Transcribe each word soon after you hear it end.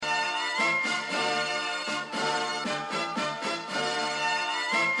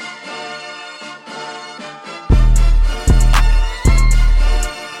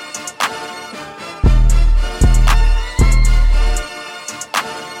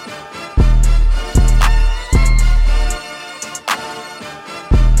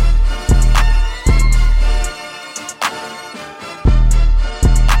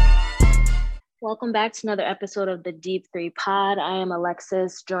welcome back to another episode of the Deep Three Pod. I am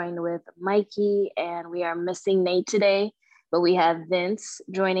Alexis, joined with Mikey, and we are missing Nate today, but we have Vince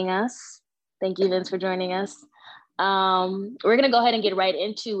joining us. Thank you, Vince, for joining us. We're going to go ahead and get right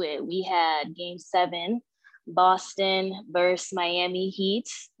into it. We had Game 7, Boston versus Miami Heat.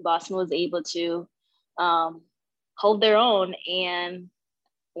 Boston was able to hold their own and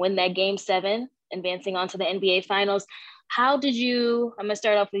win that Game 7, advancing on to the NBA Finals. I'm going to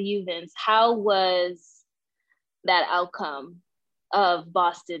start off with you, Vince. How was that outcome of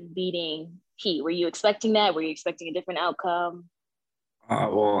Boston beating Heat? Were you expecting that? Were you expecting a different outcome?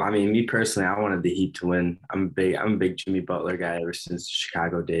 Me personally, I wanted the Heat to win. I'm a big Jimmy Butler guy ever since the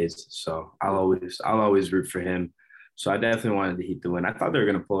Chicago days. So I'll always root for him. So I definitely wanted the Heat to win. I thought they were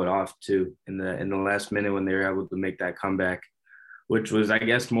going to pull it off too in the last minute when they were able to make that comeback, which was, I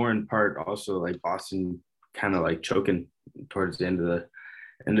guess, more in part also like Boston kind of like choking towards the end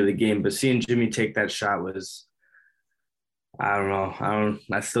of the game. But seeing Jimmy take that shot was, I don't know.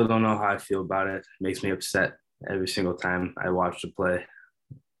 I still don't know how I feel about it. It makes me upset every single time I watch the play.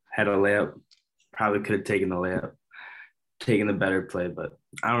 Had a layup, probably could have taken the layup, taken the better play, but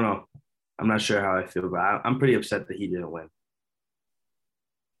I don't know. I'm not sure how I feel, but I'm pretty upset that he didn't win.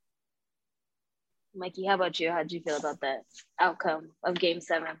 Mikey, how about you? How did you feel about that outcome of Game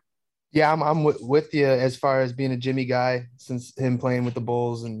 7? Yeah, I'm with you as far as being a Jimmy guy since him playing with the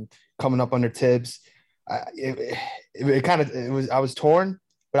Bulls and coming up under Tibbs. I was torn,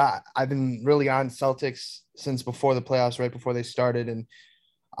 but I've been really on Celtics since before the playoffs, right before they started, and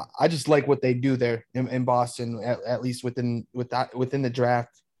I just like what they do there in Boston, at least within the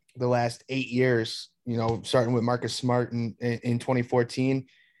draft the last 8 years. You know, starting with Marcus Smart in 2014,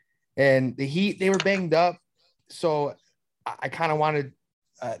 and the Heat, they were banged up, so I kind of wanted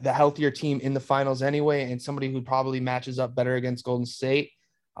the healthier team in the finals anyway, and somebody who probably matches up better against Golden State,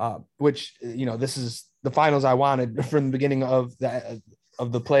 which, you know, this is the finals I wanted from the beginning of the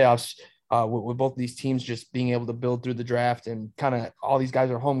playoffs, with both of these teams just being able to build through the draft, and kind of all these guys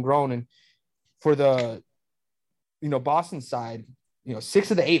are homegrown. And for the, Boston side,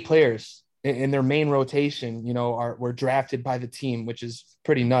 6 of the 8 players in their main rotation, were drafted by the team, which is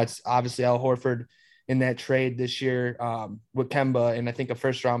pretty nuts. Obviously, Al Horford in that trade this year with Kemba, and I think a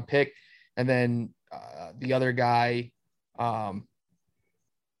first-round pick. And then the other guy, man,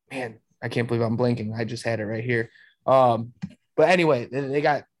 I can't believe I'm blanking. I just had it right here. But anyway, they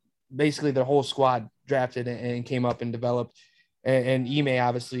got basically their whole squad drafted and came up and developed. And Ime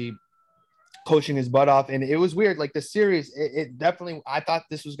obviously coaching his butt off. And it was weird. Like the series, it definitely – I thought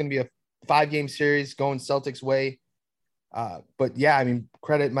this was going to be a 5-game series going Celtics way. But yeah, I mean,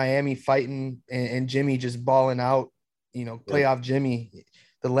 credit Miami fighting and Jimmy just balling out, playoff Jimmy.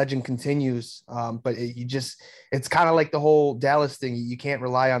 The legend continues. But it's kind of like the whole Dallas thing. You can't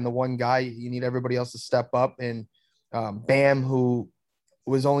rely on the one guy. You need everybody else to step up. And Bam, who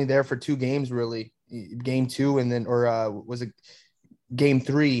was only there for 2 games, really, Game 2, and then, was it Game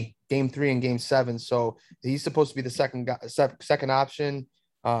 3 and Game 7. So he's supposed to be the second option.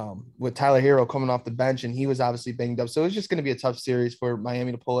 With Tyler Hero coming off the bench, and he was obviously banged up. So it's just going to be a tough series for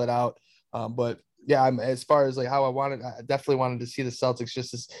Miami to pull it out. But yeah, as far as like how I definitely wanted to see the Celtics,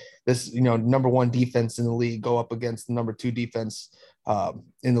 just this number 1 defense in the league go up against the number 2 defense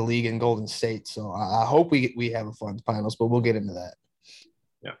in the league in Golden State. So I hope we have a fun finals, but we'll get into that.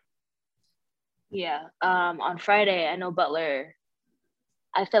 Yeah. On Friday, I know Butler,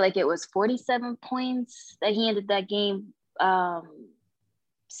 I feel like it was 47 points that he ended that game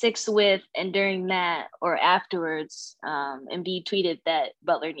 6 with, and during that or afterwards, Embiid tweeted that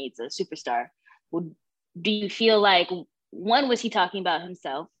Butler needs a superstar. Do you feel like, one, was he talking about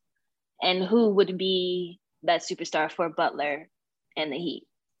himself, and who would be that superstar for Butler and the Heat,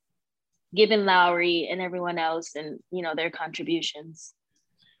 given Lowry and everyone else and, their contributions?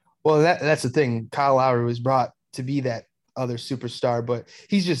 Well, that's the thing. Kyle Lowry was brought to be that other superstar, but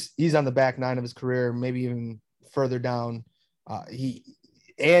he's on the back 9 of his career, maybe even further down. He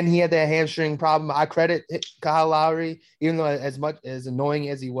had that hamstring problem. I credit Kyle Lowry, even though as much as annoying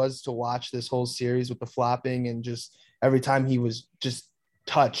as he was to watch this whole series with the flopping, and just every time he was just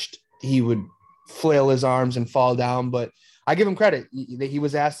touched, he would flail his arms and fall down. But I give him credit. He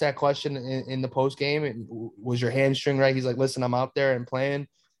was asked that question in the post game. Was your hamstring right? He's like, listen, I'm out there and playing.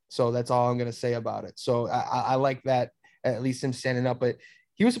 So that's all I'm going to say about it. So I like that, at least him standing up. But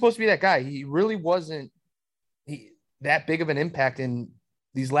he was supposed to be that guy. He really wasn't that big of an impact in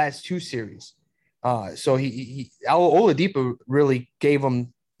these last 2 series. So Oladipo really gave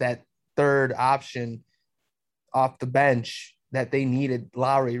him that third option off the bench that they needed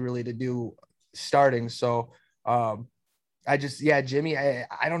Lowry really to do starting. So Jimmy,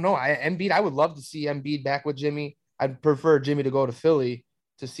 I don't know. Embiid, I would love to see Embiid back with Jimmy. I'd prefer Jimmy to go to Philly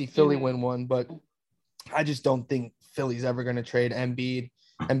to see Philly win one, but I just don't think Philly's ever going to trade Embiid.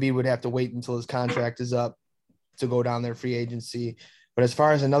 Embiid would have to wait until his contract is up to go down there free agency. But as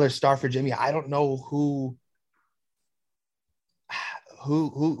far as another star for Jimmy, I don't know who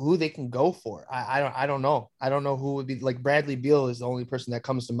they can go for. I don't know. I don't know who would be like. Bradley Beal is the only person that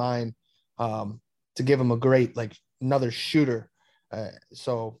comes to mind to give him a great like another shooter.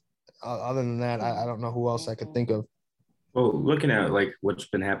 So other than that, I don't know who else I could think of. Well, looking at like what's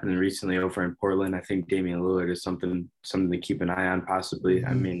been happening recently over in Portland, I think Damian Lillard is something to keep an eye on possibly.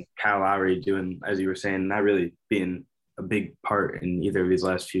 I mean, Kyle Lowry doing, as you were saying, not really being a big part in either of these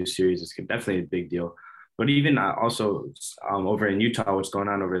last few series is definitely a big deal. But even also over in Utah, what's going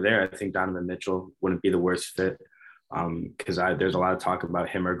on over there, I think Donovan Mitchell wouldn't be the worst fit because there's a lot of talk about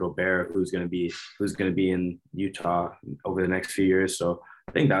him or Gobert, who's going to be in Utah over the next few years. So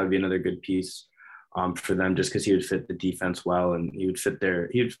I think that would be another good piece for them, just because he would fit the defense well, and he would fit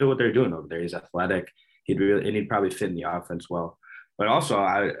what they're doing over there. He's athletic. He'd probably fit in the offense well. But also,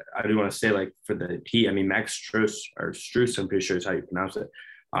 I do want to say, like, for the Heat, I mean, Max Strus, I'm pretty sure is how you pronounce it.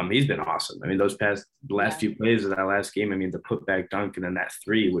 He's been awesome. I mean, the last few plays of that last game, I mean, the putback dunk and then that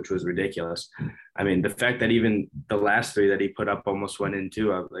three, which was ridiculous. I mean, the fact that even the last three that he put up almost went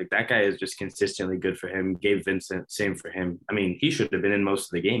into, like, that guy is just consistently good for him. Gabe Vincent, same for him. I mean, he should have been in most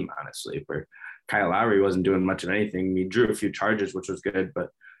of the game, honestly. For Kyle Lowry wasn't doing much of anything. He drew a few charges, which was good.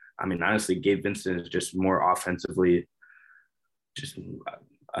 But, I mean, honestly, Gabe Vincent is just more offensively just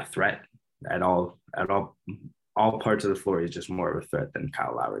a threat at all parts of the floor. He's just more of a threat than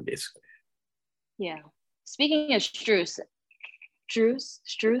Kyle Lowry, basically. Yeah. Speaking of Strus.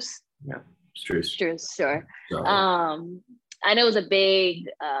 Yeah, Strus, sure. So, I know it was a big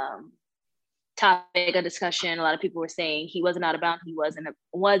topic of discussion. A lot of people were saying he wasn't out of bounds. He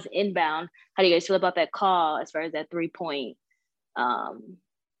was inbound. How do you guys feel about that call as far as that 3-point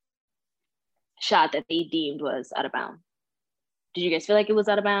shot that they deemed was out of bounds? Did you guys feel like it was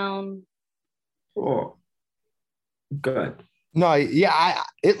out of bounds? Oh, good. No, yeah,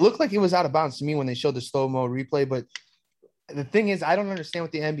 it looked like it was out of bounds to me when they showed the slow-mo replay. But the thing is, I don't understand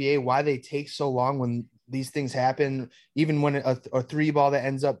with the NBA why they take so long when these things happen, even when a three ball that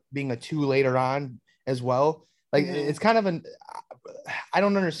ends up being a two later on as well. Like it's kind of I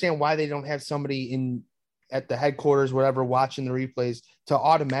don't understand why they don't have somebody at the headquarters, whatever, watching the replays to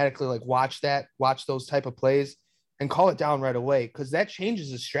automatically like watch those type of plays and call it down right away, because that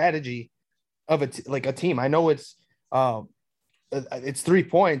changes the strategy of a team. I know it's 3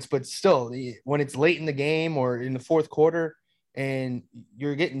 points, but still, when it's late in the game or in the fourth quarter and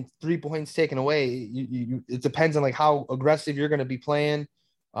you're getting 3 points taken away, it depends on like how aggressive you're going to be playing.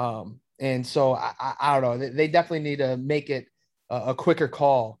 And so I don't know. They definitely need to make it a quicker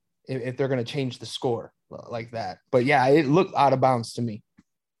call if they're going to change the score like that. But yeah, it looked out of bounds to me.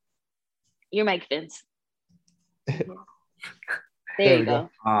 You're Mike Vince. There you go.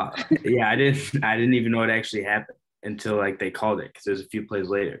 Yeah, I didn't even know it actually happened until like they called it, because there's a few plays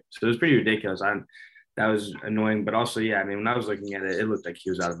later. So it was pretty ridiculous. That was annoying, but also, yeah, I mean, when I was looking at it, it looked like he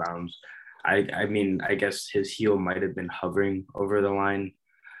was out of bounds. I mean, I guess his heel might have been hovering over the line,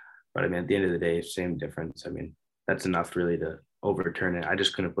 but I mean, at the end of the day, same difference. I mean, that's enough really to overturn it. I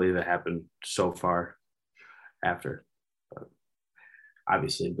just couldn't believe it happened so far after. But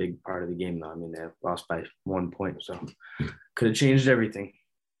obviously, a big part of the game, though. I mean, they lost by 1 point, so could have changed everything.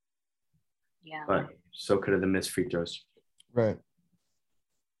 Yeah. But so could have the missed free throws. Right.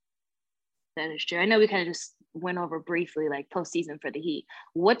 That is true. I know we kind of just went over briefly like postseason for the Heat.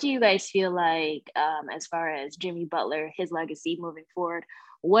 What do you guys feel like as far as Jimmy Butler, his legacy moving forward?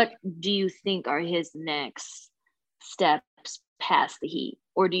 What do you think are his next steps past the Heat?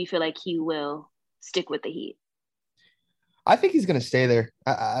 Or do you feel like he will stick with the Heat? I think he's going to stay there.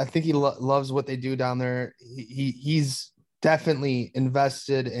 I think he loves what they do down there. He's definitely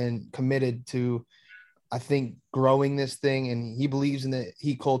invested and committed to, I think, growing this thing, and he believes in the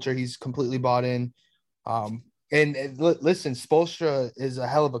Heat culture. He's completely bought in. And listen, Spoelstra is a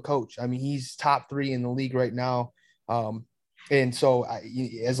hell of a coach. I mean, he's top 3 in the league right now. And so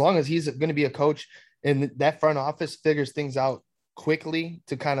as long as he's going to be a coach and that front office figures things out quickly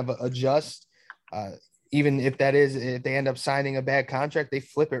to kind of adjust, even if they end up signing a bad contract, they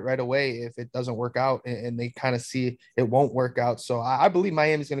flip it right away if it doesn't work out, and they kind of see it won't work out. So I believe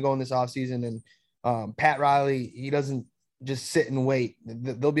Miami's going to go in this offseason, and Pat Riley, he doesn't just sit and wait.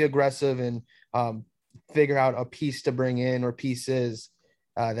 They'll be aggressive and figure out a piece to bring in or pieces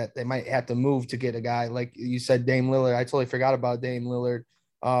that they might have to move to get a guy. Like you said, Dame Lillard. I totally forgot about Dame Lillard.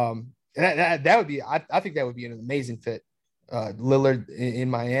 That would be, I think that would be an amazing fit Lillard in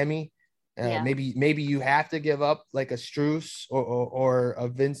Miami. Yeah. Maybe you have to give up like a Strus or a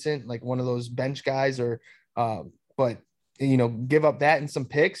Vincent, like one of those bench guys, but give up that and some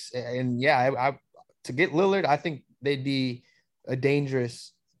picks. And yeah, I to get Lillard, I think they'd be a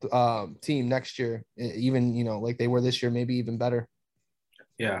dangerous team next year, even like they were this year, maybe even better.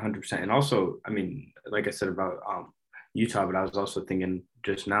 Yeah, 100%. And also, I mean, like I said about Utah, but I was also thinking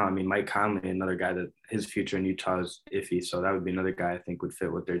just now, I mean, Mike Conley, another guy that his future in Utah is iffy. So that would be another guy I think would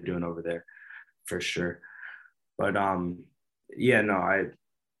fit what they're doing over there for sure. But yeah, no,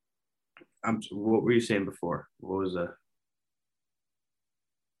 what were you saying before? What was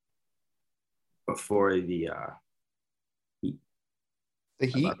before the Heat? The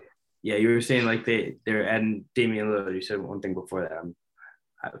Heat? Yeah, you were saying like they're adding Damian Lillard. You said one thing before that.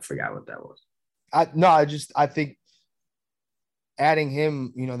 I forgot what that was. I think adding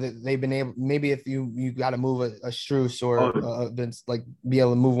him, they've been able, maybe if you got to move a Strus or Vince, like be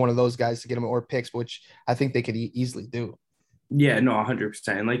able to move one of those guys to get him or picks, which I think they could easily do. Yeah, no, 100%.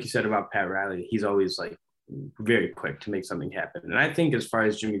 And like you said about Pat Riley, he's always like very quick to make something happen. And I think as far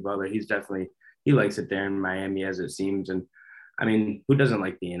as Jimmy Butler, he likes it there in Miami as it seems. And I mean, who doesn't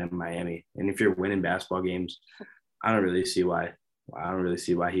like being in Miami? And if you're winning basketball games, I don't really see why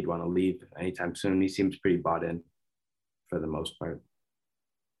he'd want to leave anytime soon. He seems pretty bought in for the most part.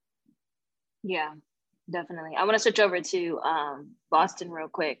 Yeah, definitely. I want to switch over to Boston real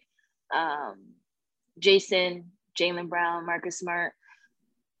quick. Jason, Jaylen Brown, Marcus Smart.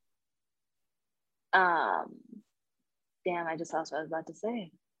 Damn, I just lost what I was about to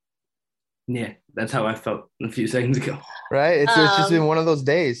say. Yeah, that's how I felt a few seconds ago. Right? It's just been one of those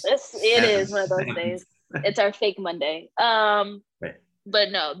days. It is one of those days. It's our fake Monday. Right.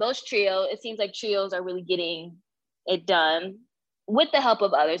 But no, it seems like trios are really getting it done with the help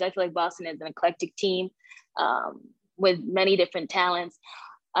of others. I feel like Boston is an eclectic team with many different talents.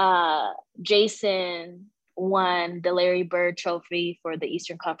 Jason won the Larry Bird Trophy for the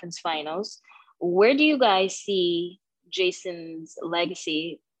Eastern Conference Finals. Where do you guys see Jason's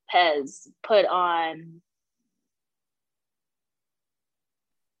legacy, Pez, put on?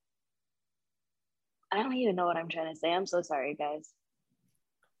 I don't even know what I'm trying to say. I'm so sorry, guys.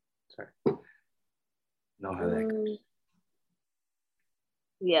 Sorry. No, how that goes.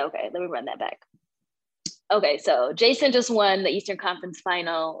 Yeah, okay. Let me run that back. Okay, so Jason just won the Eastern Conference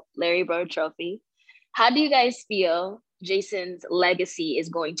Final Larry Bird Trophy. How do you guys feel Jason's legacy is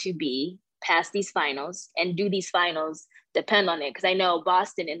going to be past these finals? And do these finals depend on it? Because I know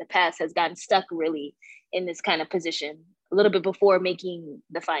Boston in the past has gotten stuck really in this kind of position a little bit before making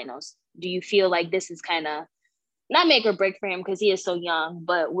the finals. Do you feel like this is kind of not make or break for him because he is so young,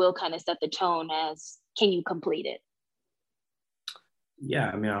 but will kind of set the tone as, can you complete it? Yeah,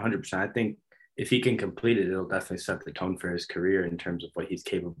 I mean, 100%. I think if he can complete it, it'll definitely set the tone for his career in terms of what he's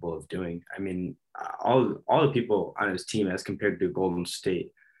capable of doing. I mean, all the people on his team as compared to Golden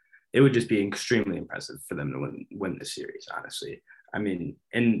State, it would just be extremely impressive for them to win the series, honestly. I mean,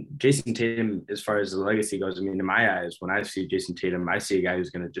 and Jason Tatum, as far as the legacy goes, I mean, in my eyes, when I see Jason Tatum, I see a guy who's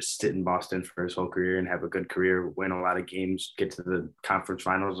going to just sit in Boston for his whole career and have a good career, win a lot of games, get to the conference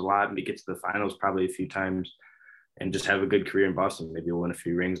finals a lot, and get to the finals probably a few times, and just have a good career in Boston. Maybe he'll win a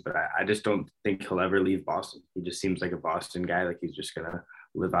few rings, but I just don't think he'll ever leave Boston. He just seems like a Boston guy. Like he's just going to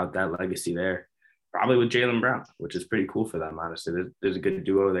live out that legacy there. Probably with Jaylen Brown, which is pretty cool for them, honestly. There's a good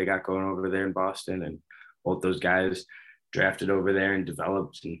duo they got going over there in Boston, and both those guys drafted over there and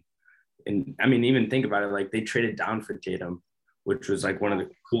developed. And I mean, even think about it, like they traded down for Tatum, which was like one of the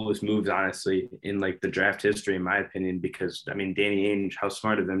coolest moves, honestly, in like the draft history, in my opinion, because I mean, Danny Ainge, how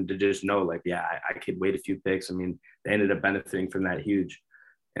smart of them to just know, like, yeah, I could wait a few picks. I mean, they ended up benefiting from that huge.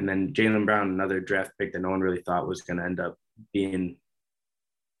 And then Jaylen Brown, another draft pick that no one really thought was going to end up being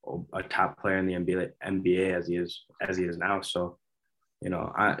a top player in the NBA as he is now. So,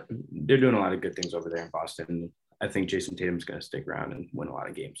 they're doing a lot of good things over there in Boston. I think Jason Tatum's going to stick around and win a lot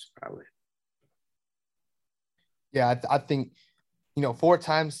of games, probably. Yeah, I think, 4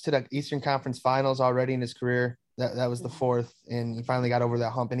 times to the Eastern Conference Finals already in his career. That was the 4th, and he finally got over that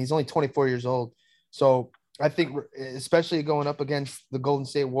hump. And he's only 24 years old. So I think, especially going up against the Golden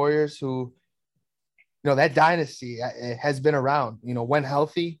State Warriors, who, that dynasty has been around, when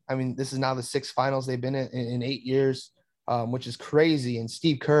healthy. I mean, this is now the 6th finals they've been in 8 years, which is crazy. And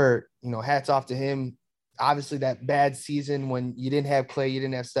Steve Kerr, hats off to him. Obviously, that bad season when you didn't have Clay, you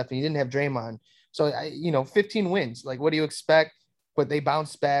didn't have Steph, and you didn't have Draymond. So, 15 wins. Like, what do you expect? But they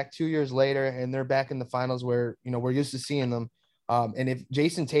bounced back 2 years later, and they're back in the finals where, we're used to seeing them. And if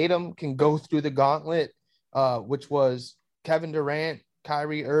Jason Tatum can go through the gauntlet, which was Kevin Durant,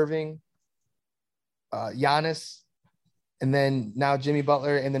 Kyrie Irving, Giannis, and then now Jimmy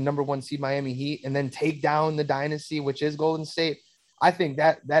Butler and the number 1 seed Miami Heat, and then take down the dynasty, which is Golden State. I think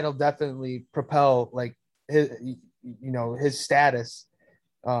that'll definitely propel like his status.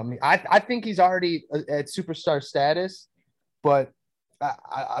 I think he's already at superstar status, but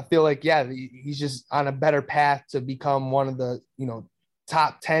I feel like, yeah, he's just on a better path to become one of the,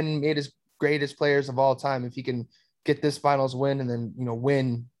 top 10 greatest players of all time. If he can get this finals win and then,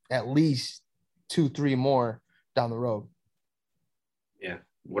 win at least 2-3 more down the road. Yeah.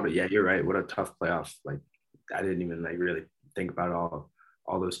 You're right. What a tough playoff. Like, I didn't even really think about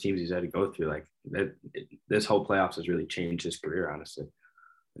all those teams he's had to go through. Like this whole playoffs has really changed his career, honestly,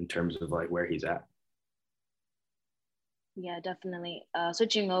 in terms of like where he's at. Yeah, definitely.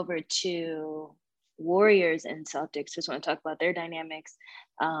 Switching over to Warriors and Celtics, just want to talk about their dynamics.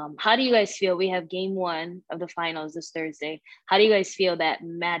 How do you guys feel? We have game 1 of the finals this Thursday. How do you guys feel that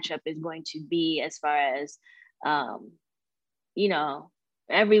matchup is going to be as far as,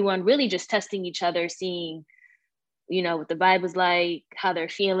 everyone really just testing each other, seeing, what the vibe was like, how they're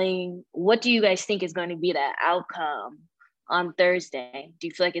feeling? What do you guys think is going to be that outcome on Thursday? Do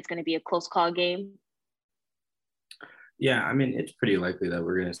you feel like it's going to be a close call game? Yeah, I mean, it's pretty likely that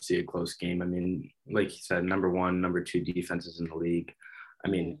we're going to see a close game. I mean, like you said, number 1, number 2 defenses in the league. I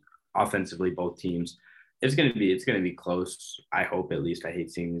mean, offensively, both teams. It's going to be close. I hope, at least. I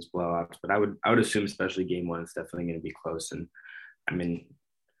hate seeing these blowouts, but I would assume, especially game 1, it's definitely going to be close. And I mean,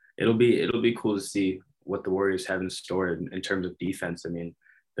 it'll be cool to see what the Warriors have in store in terms of defense. I mean,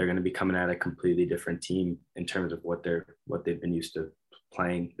 they're going to be coming at a completely different team in terms of what they've been used to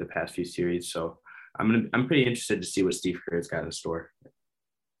playing the past few series. So I'm pretty interested to see what Steve Kerr's got in store.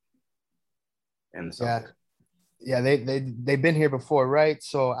 And the Celtics. Yeah, they've been here before, right?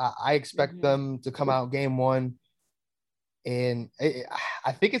 So I expect them to come out game 1, and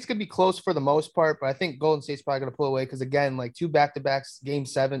I think it's gonna be close for the most part. But I think Golden State's probably gonna pull away because, again, like 2 back-to-backs, game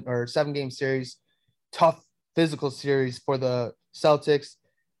 7 or 7-game series, tough physical series for the Celtics.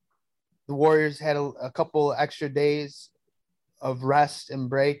 The Warriors had a couple extra days of rest and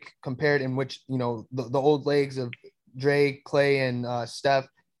break compared in which, the old legs of Dre, Clay, and Steph,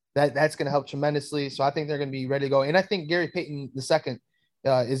 that's going to help tremendously. So I think they're going to be ready to go. And I think Gary Payton II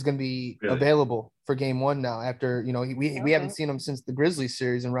is going to be available for game 1 now after, we haven't seen him since the Grizzlies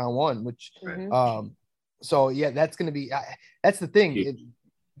series in round 1, which, so yeah, that's going to be, that's the thing.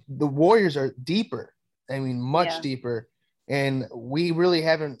 The Warriors are deeper. I mean, much deeper. And we really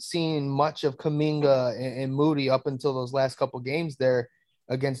haven't seen much of Kuminga and Moody up until those last couple games there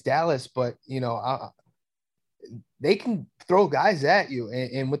against Dallas. But, they can throw guys at you.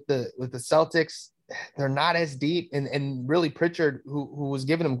 And with the Celtics, they're not as deep. And really Pritchard, who was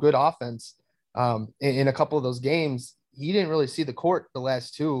giving them good offense in a couple of those games, he didn't really see the court the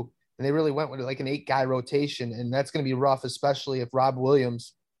last 2. And they really went with like an 8-guy rotation. And that's going to be rough, especially if Rob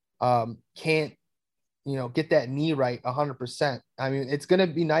Williams can't, get that knee right 100%. I mean, it's going to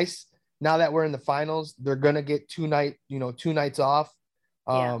be nice now that we're in the finals. They're going to get 2 nights off.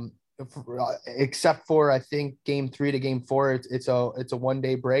 Except for, I think, game 3 to game 4, it's a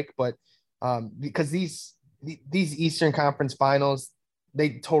 1-day break. But because these Eastern Conference finals,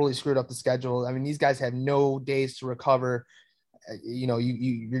 they totally screwed up the schedule. I mean, these guys have no days to recover.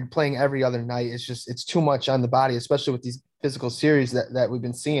 You're playing every other night. It's too much on the body, especially with these physical series that we've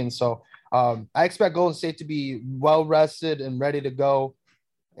been seeing. So I expect Golden State to be well rested and ready to go,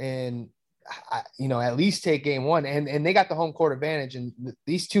 and at least take game 1. And they got the home court advantage. And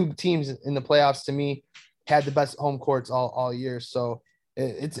these 2 teams in the playoffs, to me, had the best home courts all year. So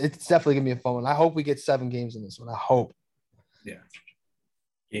it's definitely gonna be a fun one. I hope we get 7 games in this one. I hope. Yeah.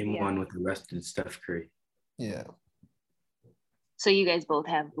 Game 1 with the rested Steph Curry. Yeah. So you guys both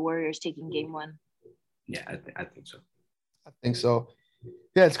have the Warriors taking game 1? Yeah, I think so. I think so.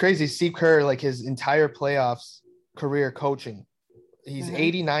 Yeah, it's crazy. Steve Kerr, like his entire playoffs career coaching, he's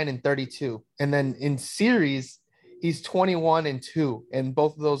 89-32. And then in series, he's 21-2. And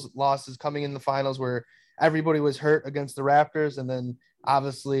both of those losses coming in the finals where everybody was hurt against the Raptors. And then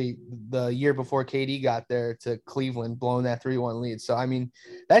obviously the year before KD got there to Cleveland, blowing that 3-1 lead. So, I mean,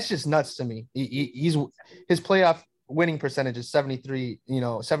 that's just nuts to me. His playoff winning percentage is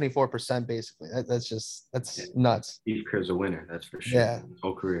 74% basically. That's nuts. Steve Kerr's a winner, that's for sure. Yeah.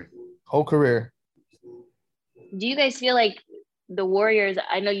 Whole career. Do you guys feel like the Warriors,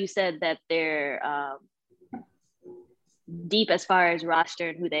 I know you said that they're deep as far as roster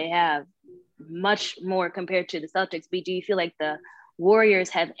and who they have, much more compared to the Celtics, but do you feel like the Warriors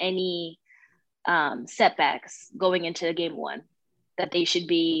have any setbacks going into game 1 that they should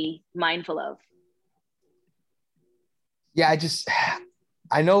be mindful of? Yeah,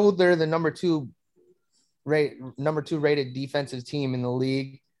 I know they're the number 2 number 2 rated defensive team in the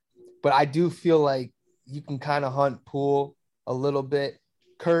league. But I do feel like you can kind of hunt Poole a little bit.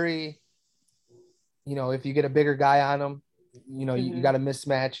 Curry, if you get a bigger guy on him, you got a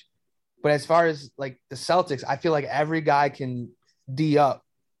mismatch. But as far as like the Celtics, I feel like every guy can D up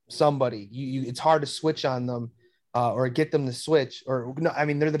somebody. It's hard to switch on them or get them to switch. Or no, I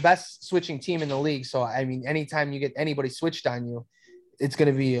mean, they're the best switching team in the league. So I mean, anytime you get anybody switched on you, it's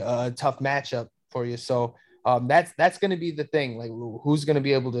going to be a tough matchup for you. So that's going to be the thing. Like, who's going to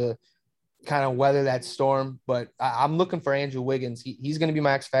be able to kind of weather that storm? But I'm looking for Andrew Wiggins. He's going to be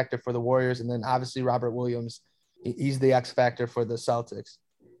my X factor for the Warriors, and then obviously Robert Williams. He's the X factor for the Celtics.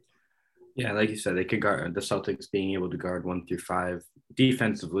 Yeah, like you said, they could guard the Celtics being able to guard 1 through 5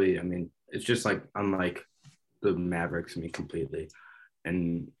 defensively. I mean, it's just like unlike the Mavericks, I mean, completely.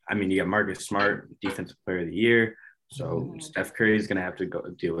 And I mean, you got Marcus Smart, Defensive Player of the Year. So Steph Curry is going to have to go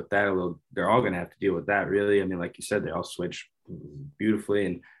deal with that a little. They're all going to have to deal with that, really. I mean, like you said, they all switch beautifully.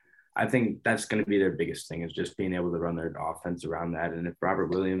 And I think that's going to be their biggest thing, is just being able to run their offense around that. And if Robert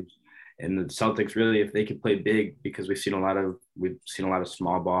Williams and the Celtics, really, if they could play big, because we've seen a lot of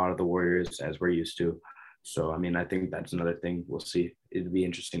small ball out of the Warriors, as we're used to. So, I mean, I think that's another thing we'll see. It'd be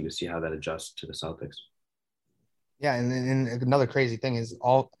interesting to see how that adjusts to the Celtics. Yeah, and another crazy thing is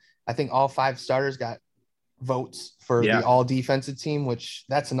I think all 5 starters got votes for the all defensive team, which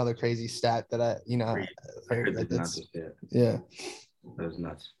that's another crazy stat that I heard that nuts. Yeah. That was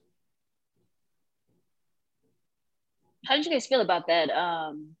nuts. How did you guys feel about that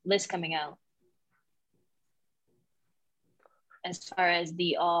list coming out? As far as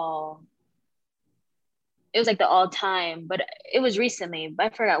it was like the all-time, but it was recently. I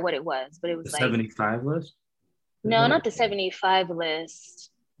forgot what it was, but it was the 75 list? No, not the 75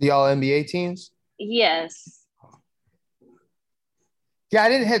 list. The all-NBA teams? Yes. Yeah, I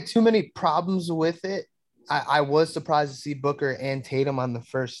didn't have too many problems with it. I was surprised to see Booker and Tatum on the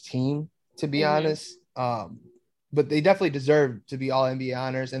first team, to be honest. But they definitely deserve to be all NBA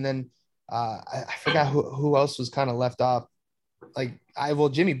honors. And then I forgot who else was kind of left off.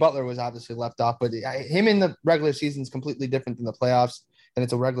 Jimmy Butler was obviously left off, but him in the regular season is completely different than the playoffs, and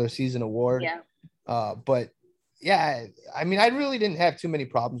it's a regular season award. Yeah. But yeah, I mean, I really didn't have too many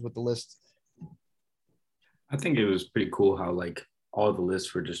problems with the list. I think it was pretty cool how like all the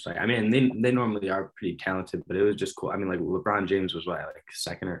lists were just like, I mean, they normally are pretty talented, but it was just cool. I mean, like LeBron James was like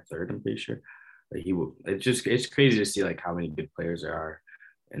second or third, I'm pretty sure. Like it's crazy to see like how many good players there are.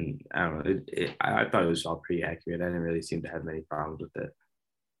 And I don't know, I thought it was all pretty accurate. I didn't really seem to have many problems with it.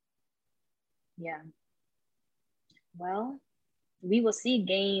 Yeah. Well, we will see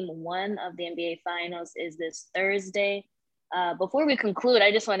game 1 of the NBA Finals is this Thursday. Before we conclude,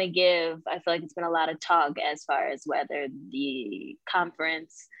 I just want to I feel like it's been a lot of talk as far as whether the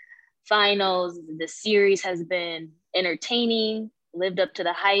conference finals, the series has been entertaining, lived up to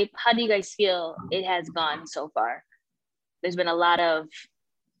the hype. How do you guys feel it has gone so far? There's been a lot of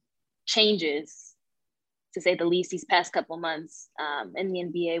changes, to say the least, these past couple months in the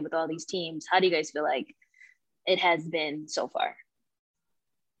NBA with all these teams. How do you guys feel like it has been so far?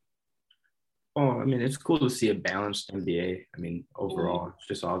 Oh, I mean, it's cool to see a balanced NBA. I mean, overall, it's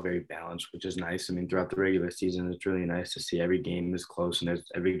just all very balanced, which is nice. I mean, throughout the regular season, it's really nice to see every game is close and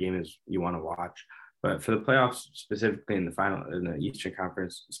every game is you want to watch. But for the playoffs, specifically in the Eastern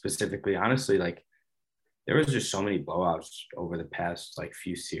Conference, specifically, honestly, like there was just so many blowouts over the past like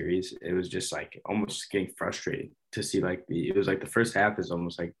few series. It was just like almost getting frustrating to see it was like the first half is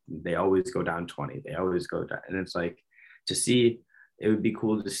almost like they always go down 20. They always go down. And it's like to see, it would be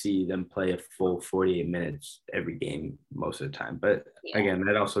cool to see them play a full 48 minutes every game most of the time. But again,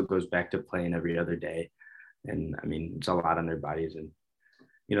 that also goes back to playing every other day. And I mean, it's a lot on their bodies, and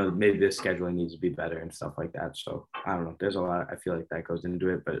maybe the scheduling needs to be better and stuff like that. So I don't know. There's a lot, I feel like, that goes into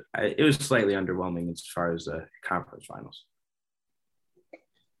it, but it was slightly underwhelming as far as the conference finals.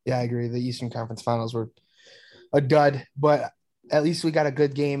 Yeah, I agree. The Eastern Conference finals were a dud, but at least we got a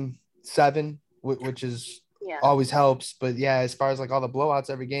good game 7, which is always helps. But yeah, as far as like all the blowouts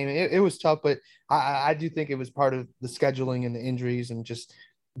every game, it was tough, but I do think it was part of the scheduling and the injuries, and just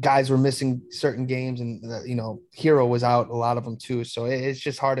guys were missing certain games, and Hero was out, a lot of them too. So it's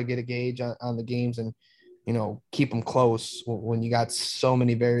just hard to get a gauge on the games and keep them close when you got so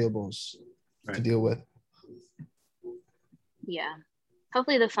many variables to deal with. Yeah,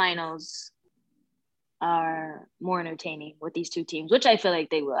 hopefully the finals are more entertaining with these two teams, which I feel like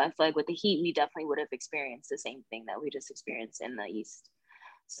they will. I feel like with the Heat, we definitely would have experienced the same thing that we just experienced in the East.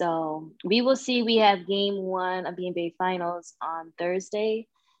 So we will see. We have game 1 of the NBA Finals on Thursday.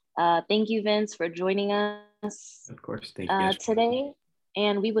 Thank you, Vince, for joining us. Of course, thank you today.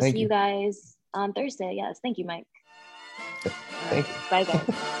 And we will see you guys on Thursday. Yes. Thank you, Mike. Thank you. Bye,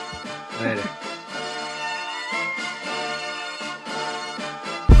 guys. Later.